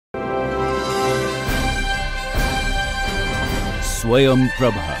Swayam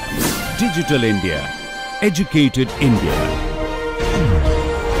Prabha. Digital India. Educated India.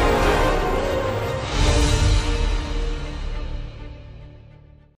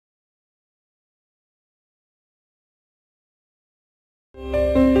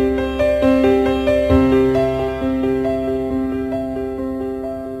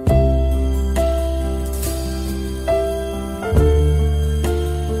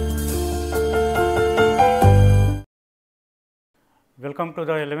 Welcome to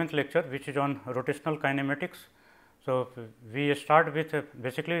the 11th lecture, which is on rotational kinematics. So, we start with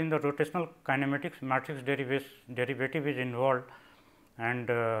basically in the rotational kinematics matrix derivative is involved, and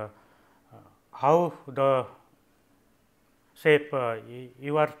how the say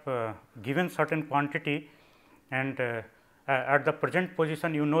you are given certain quantity, and at the present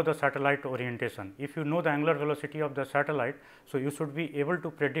position you know the satellite orientation. If you know the angular velocity of the satellite, so you should be able to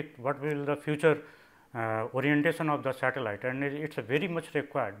predict what will the future orientation of the satellite, and it is very much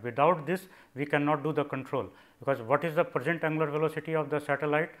required. Without this we cannot do the control, because what is the present angular velocity of the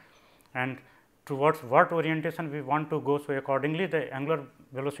satellite and towards what orientation we want to go. So, accordingly the angular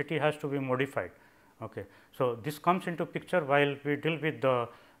velocity has to be modified. Okay. So, this comes into picture while we deal with the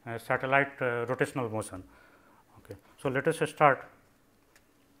satellite rotational motion. Okay. So, let us start.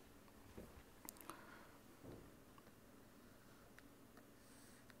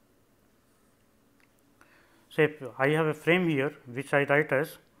 Say I have a frame here which I write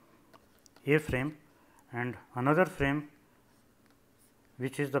as A frame, and another frame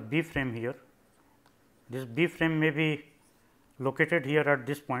which is the B frame here. This B frame may be located here at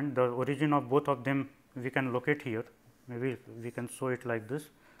this point. The origin of both of them we can locate here. Maybe we can show it like this.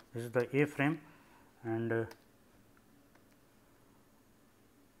 This is the A frame, and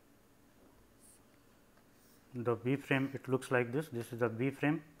the B frame, it looks like this. This is the B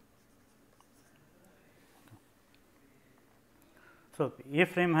frame. So, A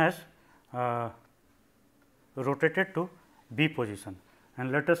frame has rotated to B position,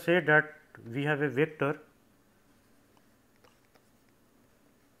 and let us say that we have a vector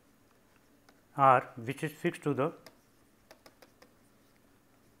r which is fixed to the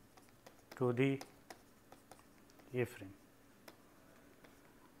A frame.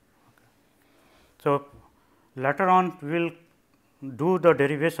 Okay. So, later on we will do the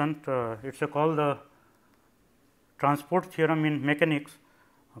derivation. It is called the transport theorem in mechanics.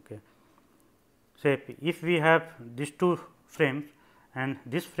 Okay. Say if we have these two frames and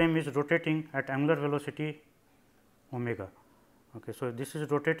this frame is rotating at angular velocity omega. Okay. So, this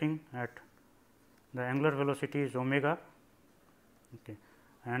is rotating at the angular velocity is omega, okay.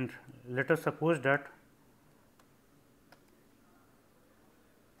 And let us suppose that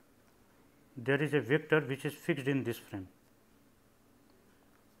there is a vector which is fixed in this frame.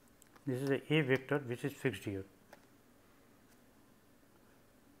 This is a vector which is fixed here.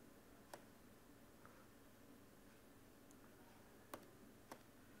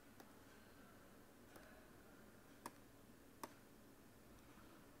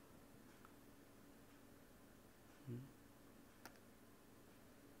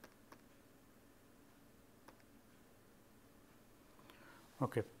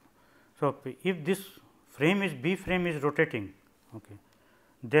 Okay. So, if this frame is B frame is rotating, okay,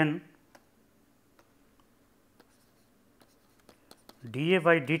 then dA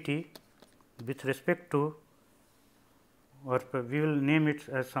by dt with respect to, or we will name it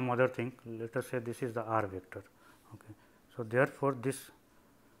as some other thing, let us say this is the r vector. Okay. So, therefore, this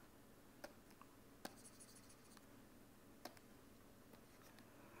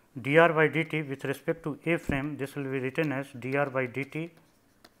dr by dt with respect to A frame, this will be written as dr by dt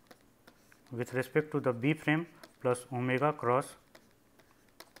with respect to the B frame plus omega cross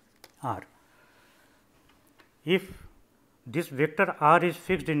r. If this vector r is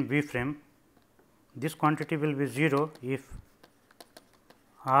fixed in B frame, this quantity will be 0 if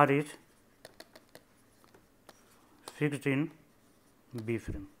r is fixed in B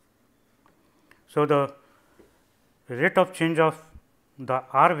frame. So, the rate of change of the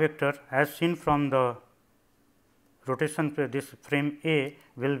r vector as seen from the rotation this frame A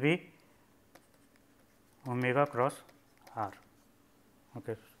will be omega cross r.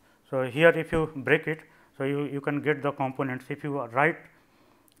 Okay. So, here if you break it, so you can get the components. If you write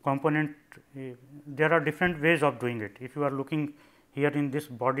component, there are different ways of doing it. If you are looking here in this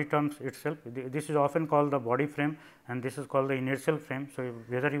body terms itself, this is often called the body frame and this is called the inertial frame. So,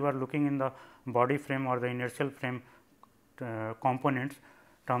 whether you are looking in the body frame or the inertial frame components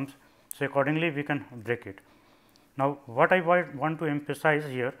terms, so accordingly we can break it. Now, what I want to emphasize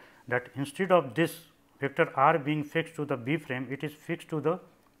here, that instead of this vector r being fixed to the B frame, it is fixed to the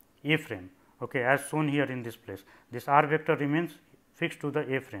A frame, okay, as shown here in this place. This r vector remains fixed to the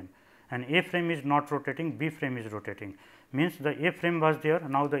A frame, and A frame is not rotating, B frame is rotating. Means the A frame was there,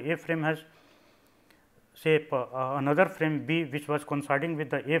 now the A frame has say another frame B which was coinciding with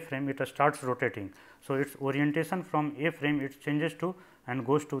the A frame, it starts rotating. So, its orientation from A frame it changes to and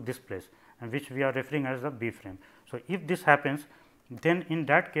goes to this place, and which we are referring as the B frame. So, if this happens, then in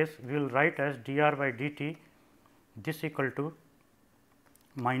that case we will write as dr by dt this equal to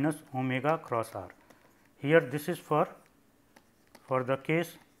minus omega cross r. Here this is for the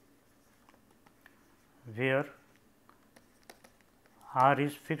case where r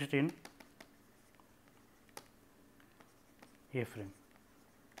is fixed in A frame,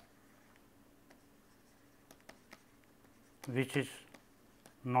 which is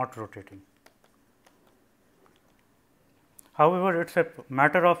not rotating. However, it is a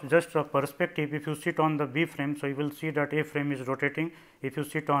matter of just a perspective. If you sit on the B frame, so you will see that A frame is rotating. If you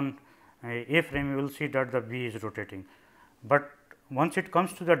sit on A frame, you will see that the B is rotating. But once it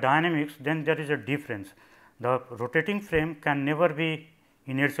comes to the dynamics, then there is a difference. The rotating frame can never be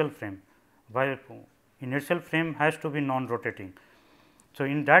inertial frame, while inertial frame has to be non-rotating. So,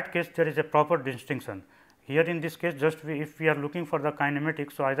 in that case there is a proper distinction. Here in this case just if we are looking for the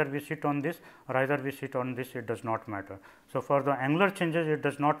kinematics, so either we sit on this or either we sit on this, it does not matter. So, for the angular changes it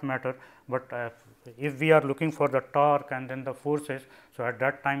does not matter, but if we are looking for the torque and then the forces, so at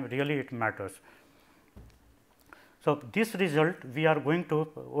that time really it matters. So, this result we are going to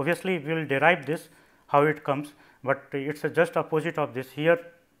obviously we will derive this how it comes, but it is just opposite of this. Here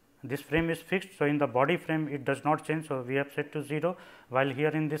this frame is fixed. So, in the body frame it does not change. So, we have set to 0, while here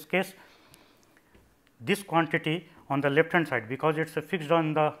in this case this quantity on the left hand side, because it is fixed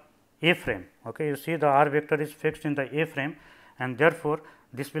on the A frame. Okay. You see the r vector is fixed in the A frame, and therefore,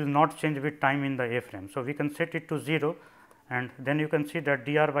 this will not change with time in the A frame. So, we can set it to 0, and then you can see that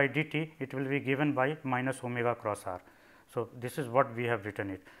dr by dt it will be given by minus omega cross r. So, this is what we have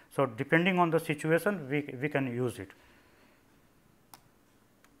written it. So, depending on the situation we can use it.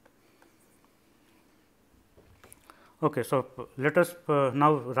 Okay, so, let us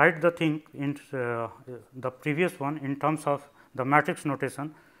now write the thing in the previous one in terms of the matrix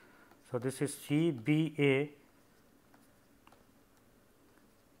notation. So, this is C B A.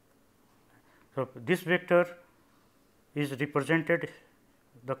 So, this vector is represented,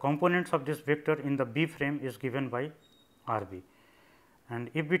 the components of this vector in the B frame is given by R B, and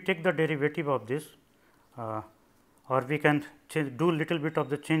if we take the derivative of this or we can do little bit of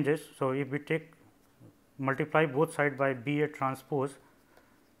the changes. So, if we take multiply both side by B A transpose,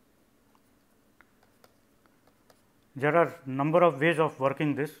 there are number of ways of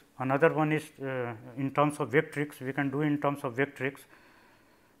working this. Another one is in terms of vectrix, we can do in terms of vectrix.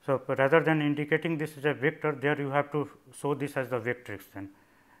 So, rather than indicating this is a vector, there you have to show this as the vectrix then.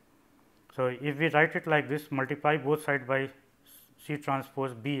 So, if we write it like this, multiply both side by C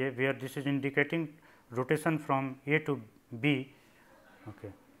transpose B A, where this is indicating rotation from A to B.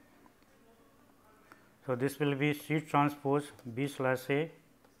 Okay. So, this will be C transpose B slash A,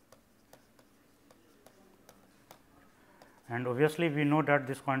 and obviously, we know that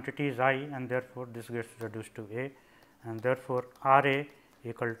this quantity is I, and therefore, this gets reduced to A, and therefore, R A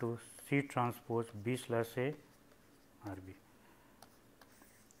equal to C transpose B slash A R B.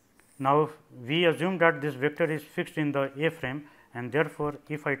 Now, we assume that this vector is fixed in the A frame, and therefore,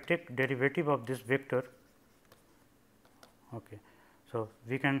 if I take derivative of this vector, okay. So,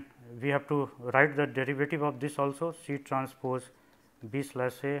 we have to write the derivative of this also, C transpose B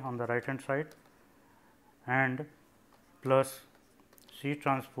slash A on the right hand side, and plus C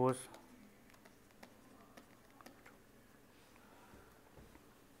transpose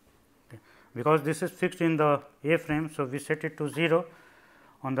because this is fixed in the A frame. So, we set it to 0.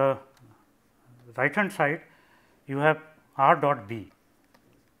 On the right hand side you have r dot b.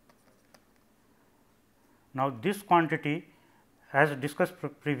 Now, this quantity as discussed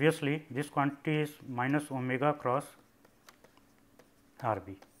previously, this quantity is minus omega cross r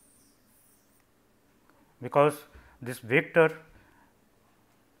b, because this vector,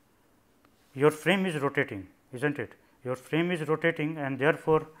 your frame is rotating, is not it? Your frame is rotating, and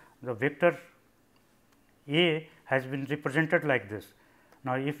therefore, the vector A has been represented like this.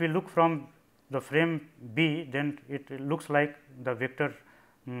 Now, if we look from the frame B, then it looks like the vector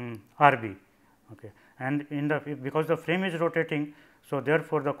r b. Okay. And in the because the frame is rotating, so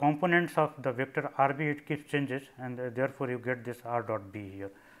therefore, the components of the vector r b it keeps changes, and therefore, you get this r dot b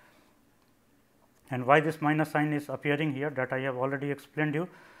here. And why this minus sign is appearing here, that I have already explained you.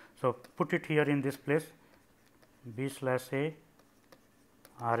 So, put it here in this place, b slash a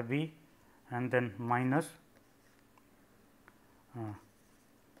r b, and then minus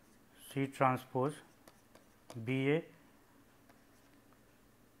C transpose B A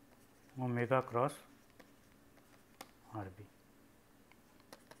omega cross R B.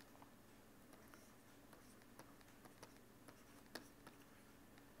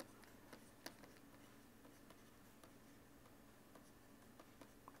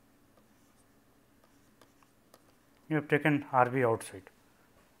 You have taken R B outside,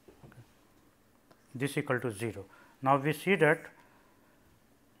 okay. This equal to 0. Now, we see that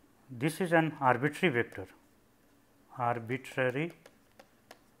this is an arbitrary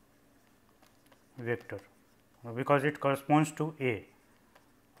vector, because it corresponds to A.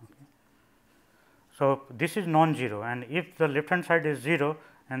 Okay. So, this is non-zero, and if the left hand side is 0,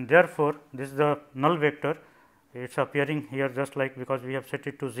 and therefore, this is the null vector, it is appearing here just like, because we have set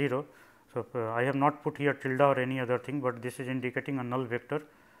it to 0. So, I have not put here tilde or any other thing, but this is indicating a null vector.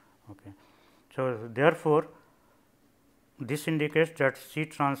 Okay. So, therefore, this indicates that C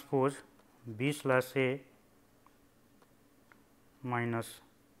transpose B slash A minus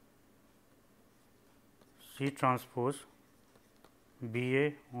C transpose B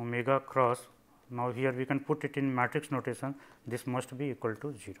A omega cross. Now, here we can put it in matrix notation, this must be equal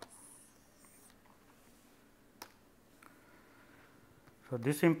to 0. So,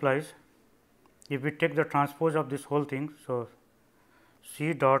 this implies if we take the transpose of this whole thing. So,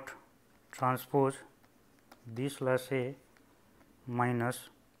 C dot transpose B slash A minus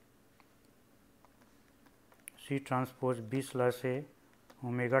C transpose B slash A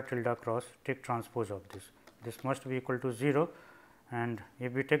omega tilde cross, take transpose of this must be equal to 0, and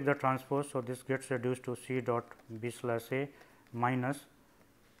if we take the transpose. So, this gets reduced to C dot B slash A minus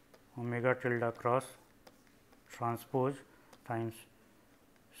omega tilde cross transpose times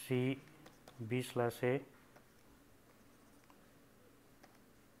C B slash A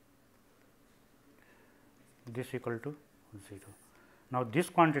this equal to 0. Now, this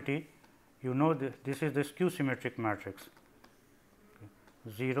quantity, you know, this is the skew symmetric matrix,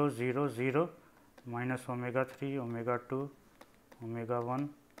 okay. 0 0 0 minus omega 3 omega 2 omega 1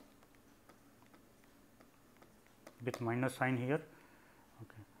 with minus sign here.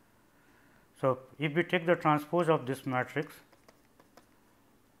 Okay. So, if we take the transpose of this matrix,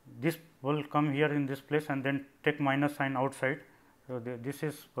 this will come here in this place and then take minus sign outside. So, this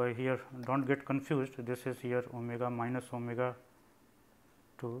is here, do not get confused, this is here omega minus omega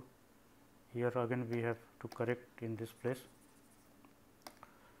 2, here again we have to correct in this place,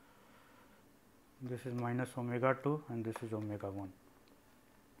 this is minus omega 2 and this is omega 1.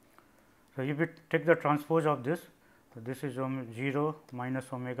 So, if we take the transpose of this, so this is 0 minus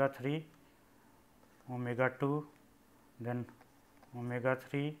omega 3 omega 2, then omega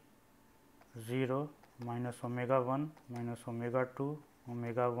 3 0 minus omega 1 minus omega 2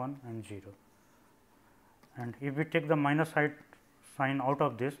 omega 1 and 0. And if we take the minus side sign out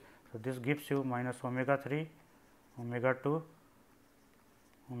of this, so this gives you minus omega 3 omega 2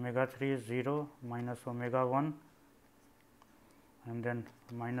 omega 3 is 0 minus omega 1 and then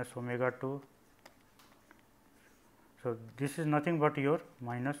minus omega 2. So, this is nothing but your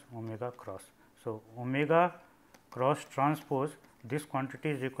minus omega cross. So, omega cross transpose this quantity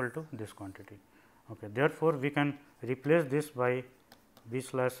is equal to this quantity. Okay. Therefore, we can replace this by B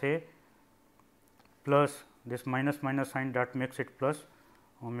slash A plus this minus sign, that makes it plus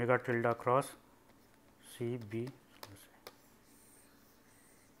omega tilde cross C B slash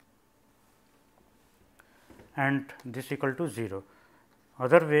A, and this equal to 0.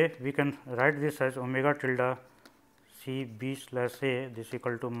 Other way we can write this as omega tilde C B slash A, this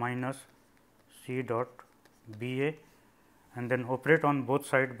equal to minus C dot B A, and then operate on both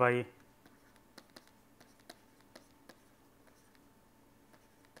side by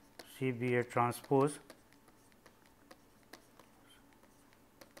C B A transpose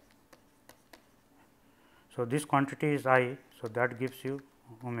So, this quantity is I. So, that gives you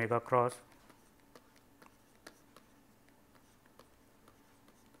omega cross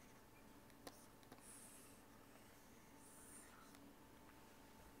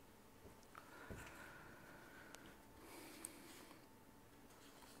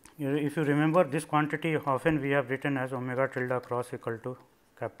if you remember this quantity, often we have written as omega tilde cross equal to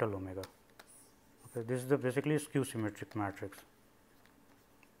capital omega. Okay, this is the basically skew symmetric matrix.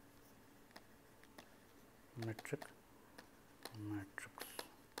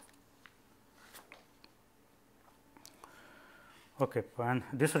 Okay, and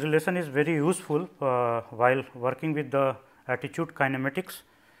this relation is very useful while working with the attitude kinematics.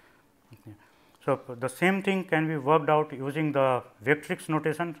 Okay. So, the same thing can be worked out using the vectrix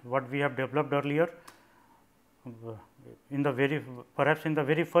notation what we have developed earlier. In the perhaps in the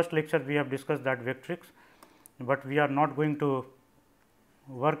very first lecture we have discussed that vectrix, but we are not going to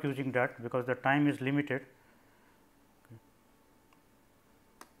work using that because the time is limited.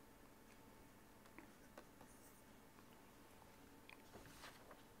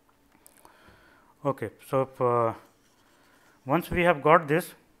 Okay. So, once we have got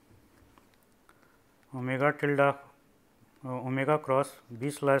this omega tilde omega cross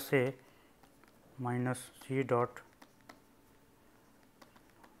b slash a minus c dot,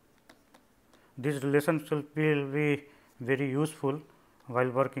 this relation will be very useful while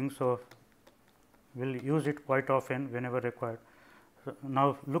working. So, we will use it quite often whenever required. So,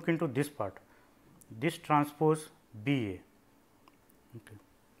 now, look into this part, this transpose B A. Okay.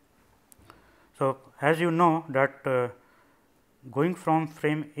 So, as you know that going from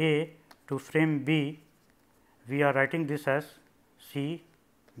frame A to frame B, we are writing this as C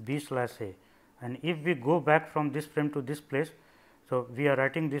B slash A, and if we go back from this frame to this place, so we are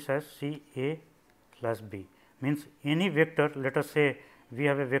writing this as C A slash B, means any vector, let us say we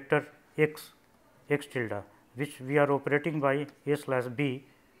have a vector x tilde, which we are operating by A slash B.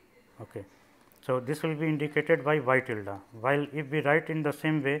 Okay. So, this will be indicated by y tilde, while if we write in the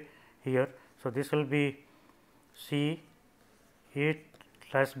same way here, so this will be C A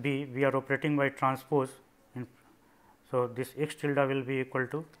slash B, we are operating by transpose. So, this x tilde will be equal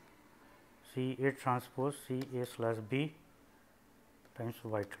to C A transpose C A slash B times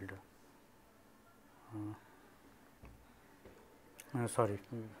y tilde. Sorry.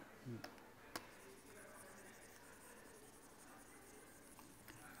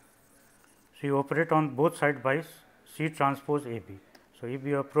 So, you operate on both sides by C transpose A B. So, if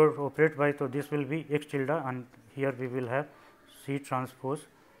we operate by, so this will be x tilde, and here we will have C transpose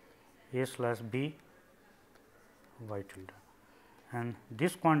A slash B y tilde, and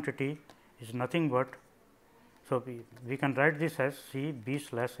this quantity is nothing but, so we can write this as C B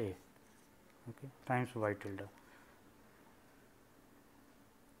slash A, okay, times y tilde.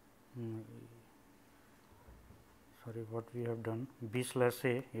 Sorry, what we have done, B slash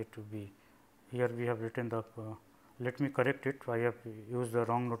A to B. Here we have written the, let me correct it, I have used the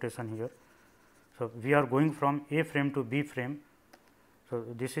wrong notation here. So, we are going from A frame to B frame. So,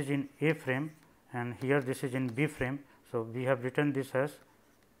 this is in A frame and here this is in B frame. So, we have written this as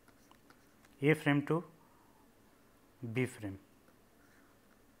A frame to B frame.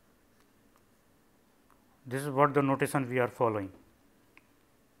 This is what the notation we are following.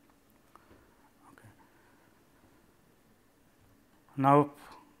 Okay. Now,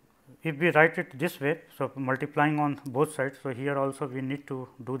 if we write it this way, so multiplying on both sides, so here also we need to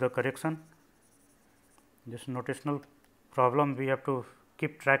do the correction. This notational problem we have to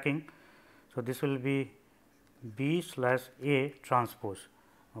keep tracking. So, this will be B slash A transpose,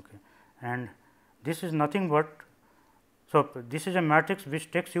 okay, and this is nothing but, so this is a matrix which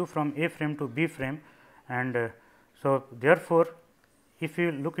takes you from A frame to B frame, and so therefore, if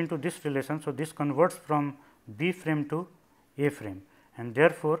you look into this relation, so this converts from B frame to A frame, and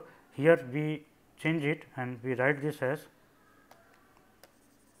therefore, here we change it and we write this as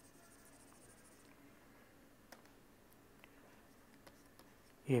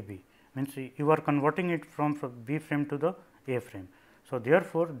A B, means you are converting it from B frame to the A frame. So,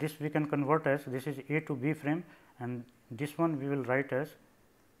 therefore, this we can convert as, this is A to B frame, and this one we will write as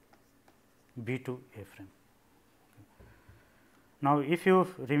B to A frame. Now, if you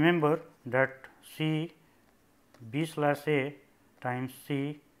remember that C B slash A times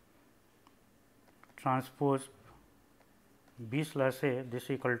C transpose B slash A, this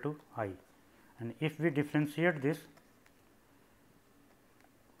is equal to I, and if we differentiate this,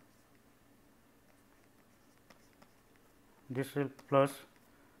 this will plus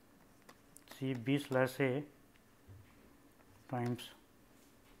C B slash A times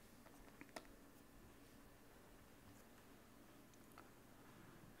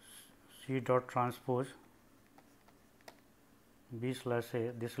C dot transpose B slash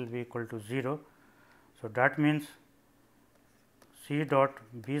A, this will be equal to 0. So, that means C dot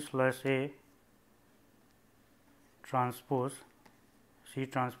B slash A transpose C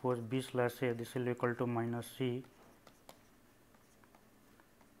transpose B slash A, this will be equal to minus C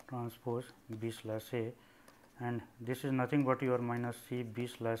transpose B slash A, and this is nothing but your minus C B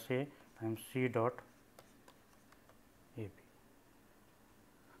slash A times C dot A B.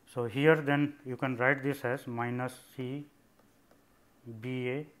 So, here then you can write this as minus C B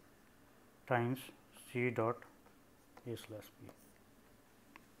A times C dot A slash B.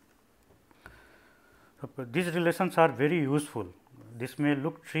 So, these relations are very useful. This may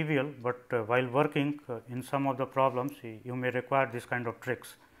look trivial, but while working in some of the problems you may require this kind of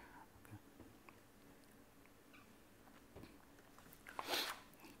tricks.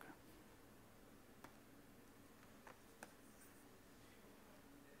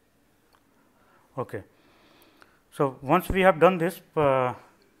 Okay. So, once we have done this,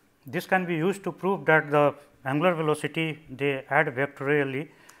 this can be used to prove that the angular velocity they add vectorially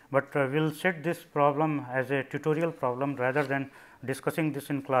but we will set this problem as a tutorial problem rather than discussing this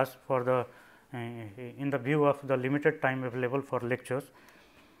in class for the in the view of the limited time available for lectures.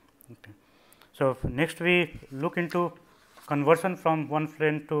 Okay. So, next we look into conversion from one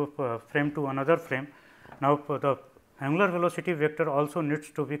frame to another frame. Now, the angular velocity vector also needs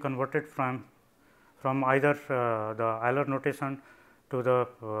to be converted from either the Euler notation to the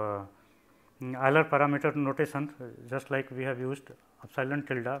Euler parameter notation, just like we have used epsilon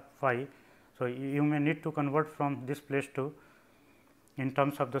tilde phi. So, you may need to convert from this place to in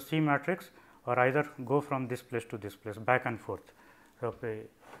terms of the C matrix, or either go from this place to this place, back and forth. So,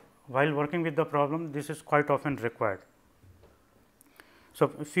 while working with the problem, this is quite often required. So,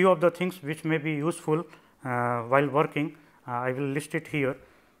 few of the things which may be useful while working, I will list it here.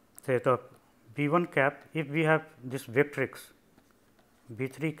 Say the B 1 cap, if we have this vectrix B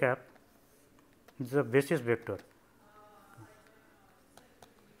 3 cap, this is a basis vector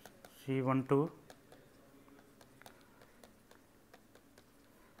C 1 2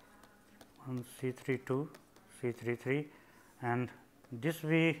 and C 3 2 C 3 3, and this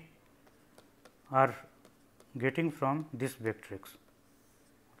we are getting from this vectrix.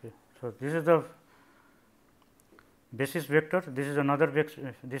 Okay. So, this is the basis vector, this is another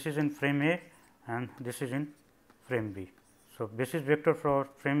vector, this is in frame A and this is in frame B. So, basis vector for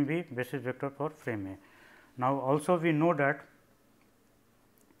frame B, basis vector for frame A. Now, also we know that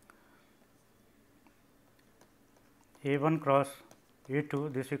A 1 cross A 2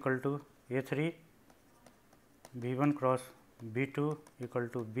 this equal to A 3, B 1 cross B 2 equal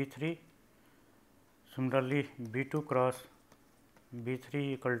to B 3. Similarly, B 2 cross B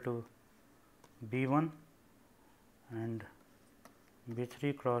 3 equal to B 1 and B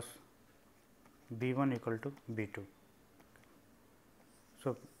 3 cross B 1 equal to B 2.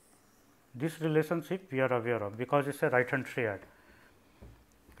 So, this relationship we are aware of, because it is a right hand triad.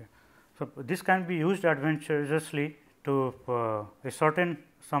 Okay. So, this can be used advantageously to ascertain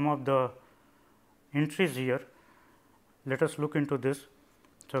some of the entries here. Let us look into this.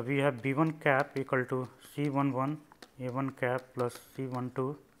 So, we have B 1 cap equal to C 1 1 A 1 cap plus C 1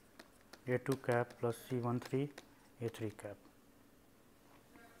 2 A 2 cap plus C 1 3 A 3 cap.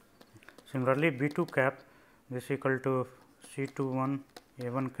 Similarly, B 2 cap this equal to C 2 1 A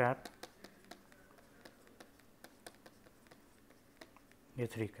 1 cap A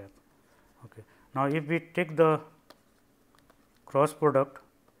 3 cap. Okay. Now, if we take the cross product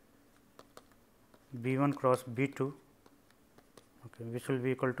B 1 cross B 2, okay, which will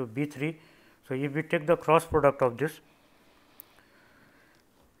be equal to B 3. So, if we take the cross product of this,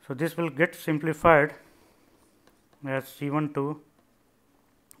 so this will get simplified as C 1 2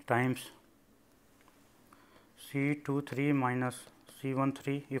 times C 2 3 minus C 1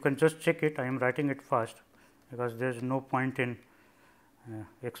 3. You can just check it, I am writing it fast, because there is no point in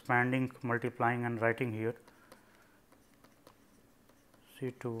expanding, multiplying and writing here.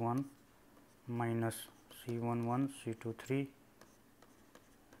 C 2 1 minus C 1 1 C 2 3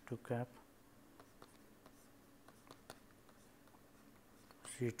 2 cap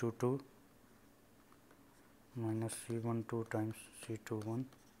C 2 2 minus C 1 2 times C 2 1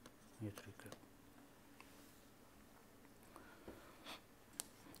 A 3 cap.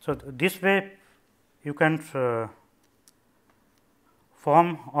 So, this way you can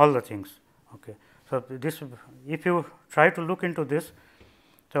form all the things. Okay. So, this if you try to look into this,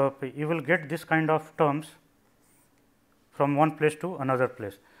 so you will get this kind of terms from one place to another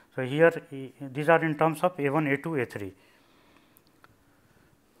place. So, here these are in terms of A 1, A 2, A 3.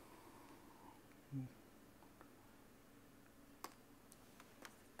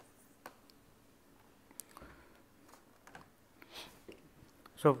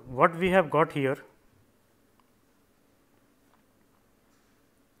 So, what we have got here,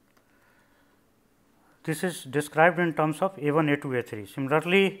 this is described in terms of A 1, A 2, A 3.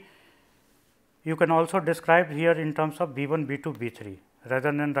 Similarly, you can also describe here in terms of B 1, B 2, B 3,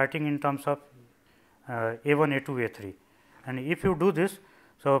 rather than writing in terms of A 1, A 2, A 3. And if you do this,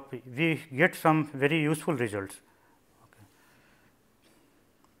 so we get some very useful results. Okay.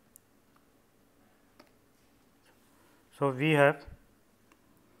 So, we have,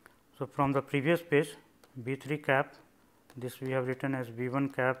 so from the previous page, B 3 cap, this we have written as B 1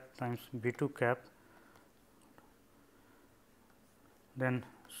 cap times B 2 cap, then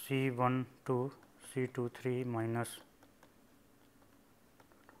C 1 2 C 2 3 minus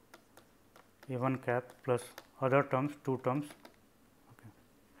A 1 cap plus other terms, 2 terms. Okay.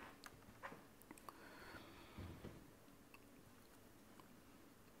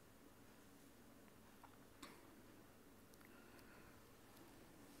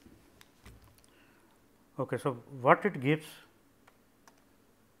 Okay, so, what it gives,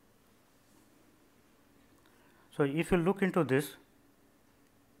 So, if you look into this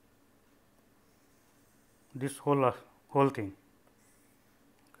whole thing.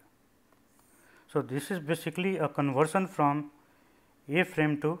 So, this is basically a conversion from A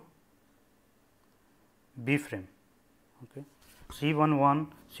frame to B frame, okay. C11,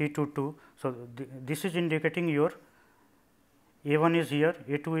 C22. So, this is indicating your A1 is here,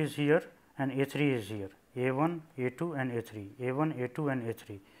 A2 is here and A3 is here, A1, A2 and A3, A1, A2 and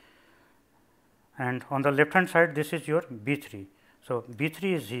A3, and on the left hand side this is your B3. So,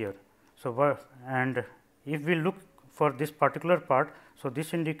 B3 is here. So, and if we look for this particular part, so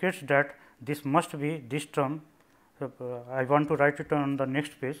this indicates that this must be this term. So, I want to write it on the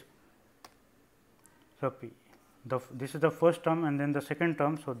next page. So, this is the first term and then the second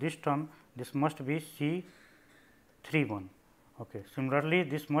term. So, this term, this must be C31. Okay. Similarly,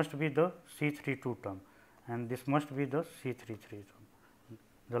 this must be the C32 term and this must be the C33 term,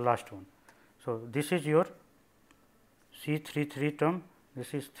 the last one. So, this is your C33 term,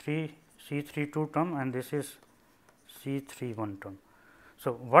 this is C32 term and this is C31 term.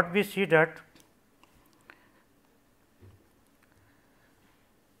 So, what we see that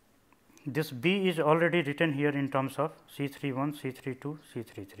this B is already written here in terms of C31, C32,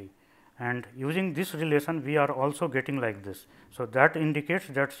 C33, and using this relation we are also getting like this. So, that indicates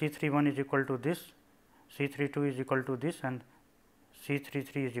that C31 is equal to this, C32 is equal to this and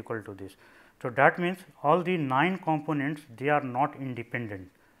C33 is equal to this. So, that means all the 9 components, they are not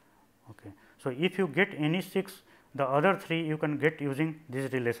independent. Okay. So, if you get any 6, the other 3 you can get using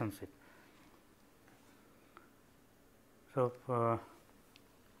this relationship. So,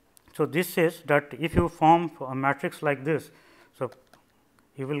 so this says that if you form a matrix like this, so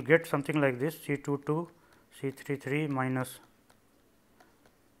you will get something like this C22, C33 minus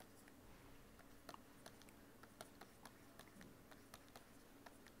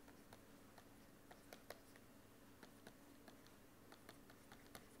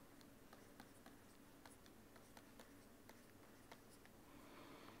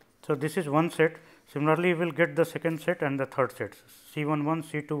So, this is one set. Similarly, you will get the second set and the third set C11,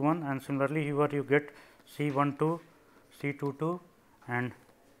 C21 and similarly, here you get C12, C22 and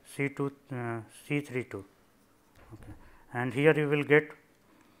C32. Okay. And here you will get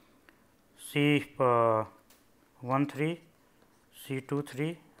C13,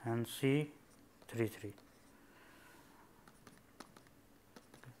 C23 and C33.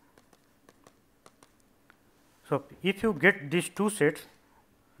 So, if you get these two sets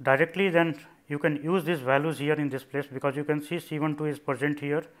directly, then you can use these values here in this place, because you can see C12 is present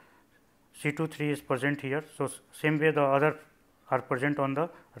here, C23 is present here. So, same way the other are present on the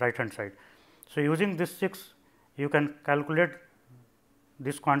right hand side. So, using this 6 you can calculate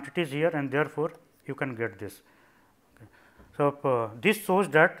these quantities here and therefore, you can get this. Okay. So, this shows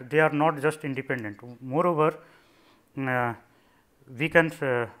that they are not just independent. Moreover, we can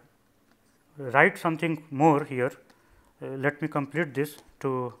write something more here. Let me complete this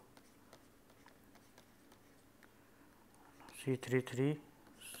to C33,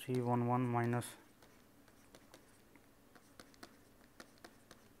 C11 minus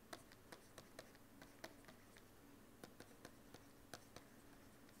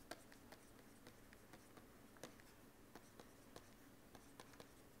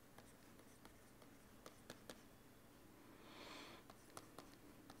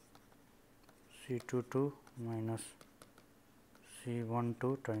C22 minus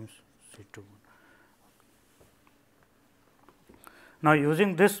C12 times C21. Now,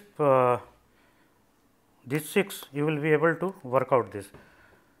 using this 6 you will be able to work out this.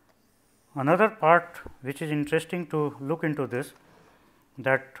 Another part which is interesting to look into this,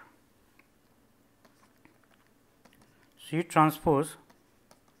 that C transpose,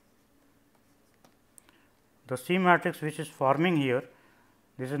 the C matrix which is forming here,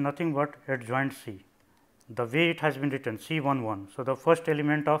 this is nothing but adjoint C, the way it has been written C11. So, the first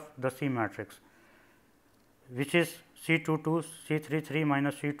element of the C matrix, which is C22, C33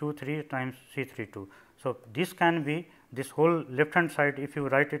 minus C23 times C32. So, this can be this whole left hand side if you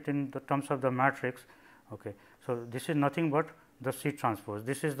write it in the terms of the matrix. Okay. So, this is nothing but the C transpose,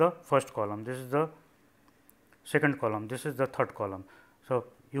 this is the first column, this is the second column, this is the third column. So,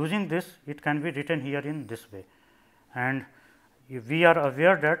 using this it can be written here in this way, and we are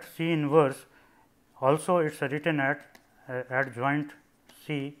aware that C inverse also it is written at adjoint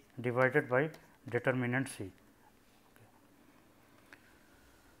C divided by determinant C. Okay.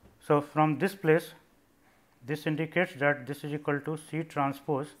 So, from this place this indicates that this is equal to C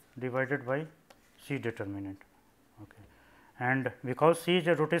transpose divided by C determinant. Okay. And because C is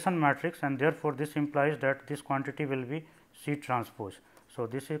a rotation matrix, and therefore, this implies that this quantity will be C transpose. So,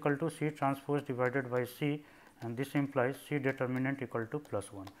 this is equal to C transpose divided by C, and this implies C determinant equal to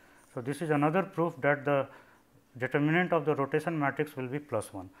plus 1. So, this is another proof that the determinant of the rotation matrix will be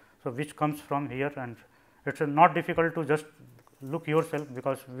plus 1. So, which comes from here, and it is not difficult to just look yourself,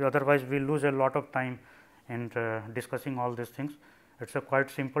 because otherwise we lose a lot of time in discussing all these things. It is quite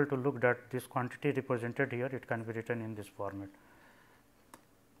simple to look that this quantity represented here, it can be written in this format.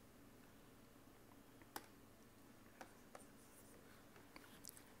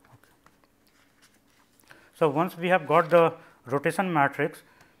 Okay. So, once we have got the rotation matrix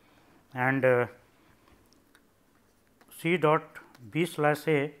and C dot B slash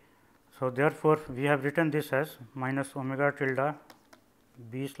A. So, therefore, we have written this as minus omega tilde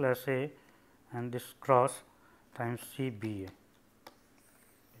B slash A and this cross times C B A.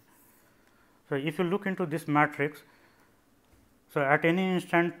 So, if you look into this matrix, so at any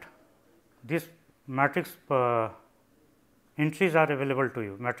instant this matrix entries are available to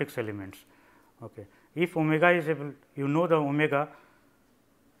you, matrix elements. Okay. If omega is able, you know the omega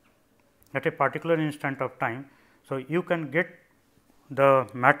at a particular instant of time. So, you can get the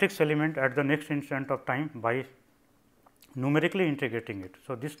matrix element at the next instant of time by numerically integrating it.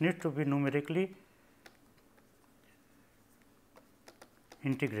 So, this needs to be numerically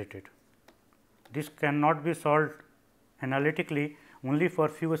integrated. This cannot be solved analytically, only for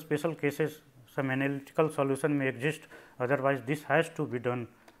few special cases some analytical solution may exist, otherwise this has to be done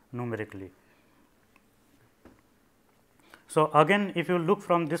numerically. So, again if you look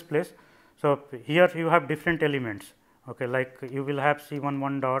from this place, so here you have different elements, okay, like you will have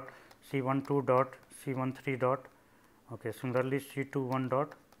C11 dot, C12 dot, C13 dot, okay. Similarly, C21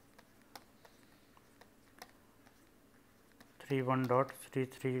 dot, 31 dot,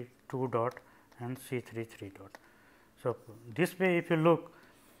 C32 dot and C33 dot. So, this way if you look,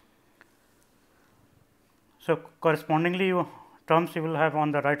 so correspondingly terms you will have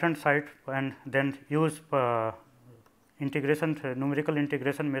on the right hand side, and then use integration numerical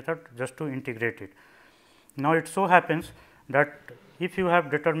integration method just to integrate it. Now, it so happens that if you have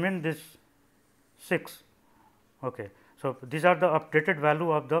determined this 6, okay, so these are the updated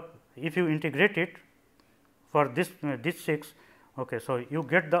value of the, if you integrate it for this 6, okay, so you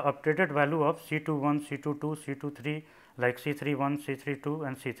get the updated value of C21, C22, C23, like C31, C32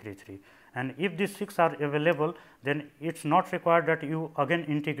 and C33. And if these 6 are available, then it is not required that you again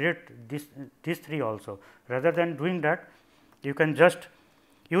integrate these 3 also. Rather than doing that, you can just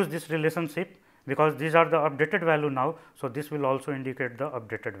use this relationship, because these are the updated value now. So, this will also indicate the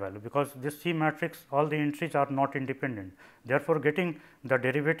updated value, because this C matrix all the entries are not independent. Therefore, getting the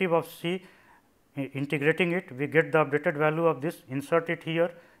derivative of C, integrating it, we get the updated value of this, insert it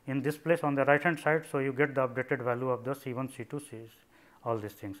here in this place on the right hand side. So, you get the updated value of the C1, C2, C, all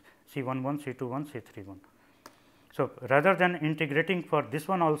these things, C11, C21, C31. So, rather than integrating for this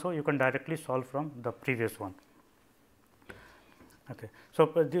one also, you can directly solve from the previous one. Okay. So,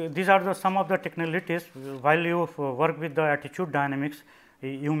 these are the some of the technicalities while you work with the attitude dynamics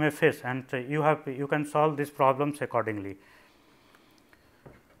you may face, and you can solve these problems accordingly.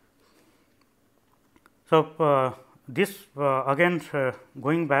 So, this again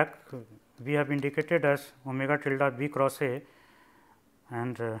going back, we have indicated as omega tilde B cross A,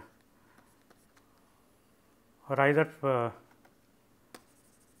 and or either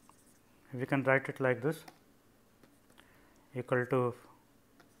we can write it like this, equal to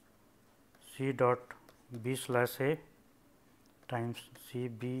C dot B slash A times C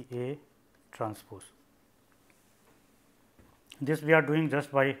B A transpose. This we are doing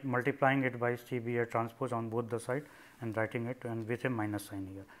just by multiplying it by C B A transpose on both the side and writing it, and with a minus sign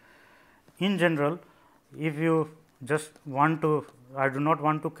here. In general, if you just want to, I do not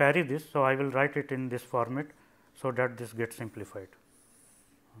want to carry this. So, I will write it in this format, so that this gets simplified.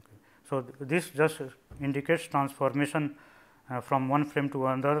 Okay. So, this just indicates transformation from one frame to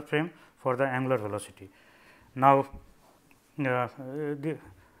another frame for the angular velocity. Now, these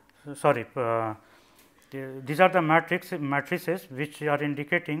are the matrices which are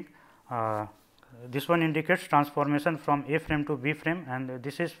indicating, this one indicates transformation from A frame to B frame, and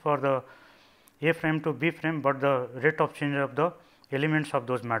this is for the A frame to B frame, but the rate of change of the elements of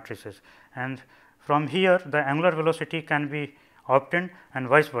those matrices. And from here the angular velocity can be obtained, and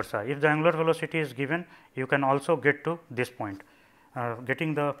vice versa. If the angular velocity is given, you can also get to this point,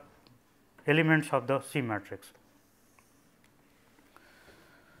 getting the elements of the C matrix.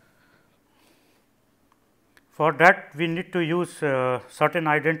 For that we need to use certain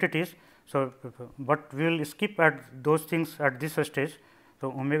identities. So, but we will skip at those things at this stage.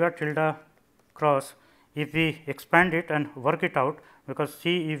 So, omega tilde cross, if we expand it and work it out, because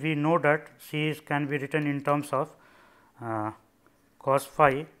C, if we know that C can be written in terms of cos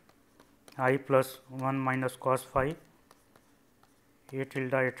phi I plus 1 minus cos phi A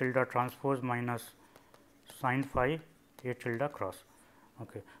tilde transpose minus sin phi A tilde cross.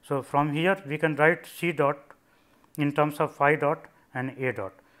 Okay. So, from here we can write C dot in terms of phi dot and A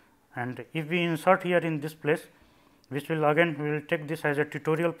dot, and if we insert here in this place, which will again we will take this as a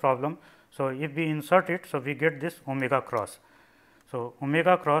tutorial problem. So, if we insert it, so we get this omega cross. So,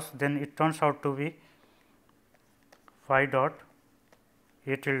 omega cross, then it turns out to be phi dot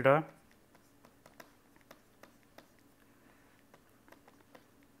A tilde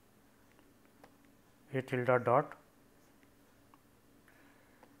dot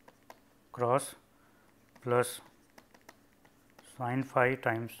cross plus sin phi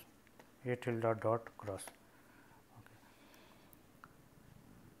times A tilde dot cross. Okay.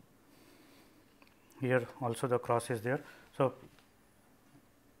 Here also the cross is there. So,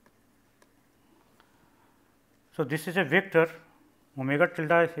 this is a vector, omega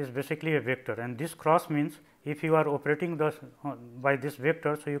tilde is basically a vector, and this cross means if you are operating the by this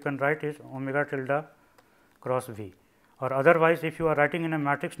vector. So, you can write it omega tilde cross V, or otherwise if you are writing in a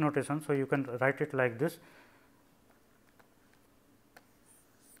matrix notation. So, you can write it like this.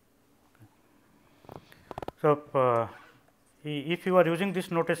 So, if you are using this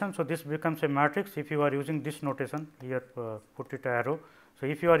notation, so this becomes a matrix. If you are using this notation, here put it arrow. So,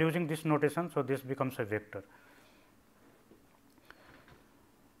 if you are using this notation, so this becomes a vector.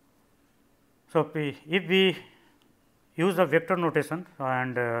 So, if we use the vector notation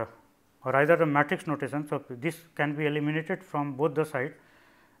and or either the matrix notation. So, this can be eliminated from both the side,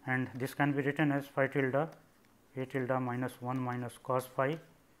 and this can be written as phi tilde A tilde minus 1 minus cos phi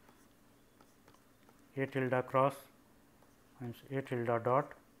A tilde cross means A tilde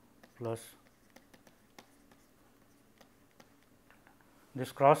dot plus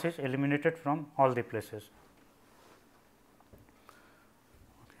this cross is eliminated from all the places.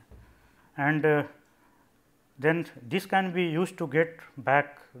 Okay. And then this can be used to get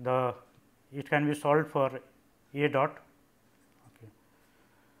back the, it can be solved for A dot, okay.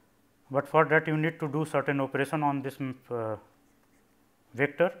 But for that you need to do certain operation on this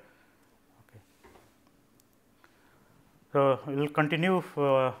vector. Okay. So, we will continue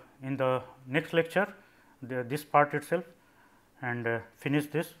in the next lecture this part itself and finish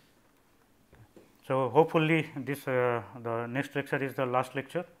this. So, hopefully, this the next lecture is the last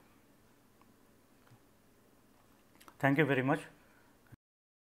lecture. Thank you very much.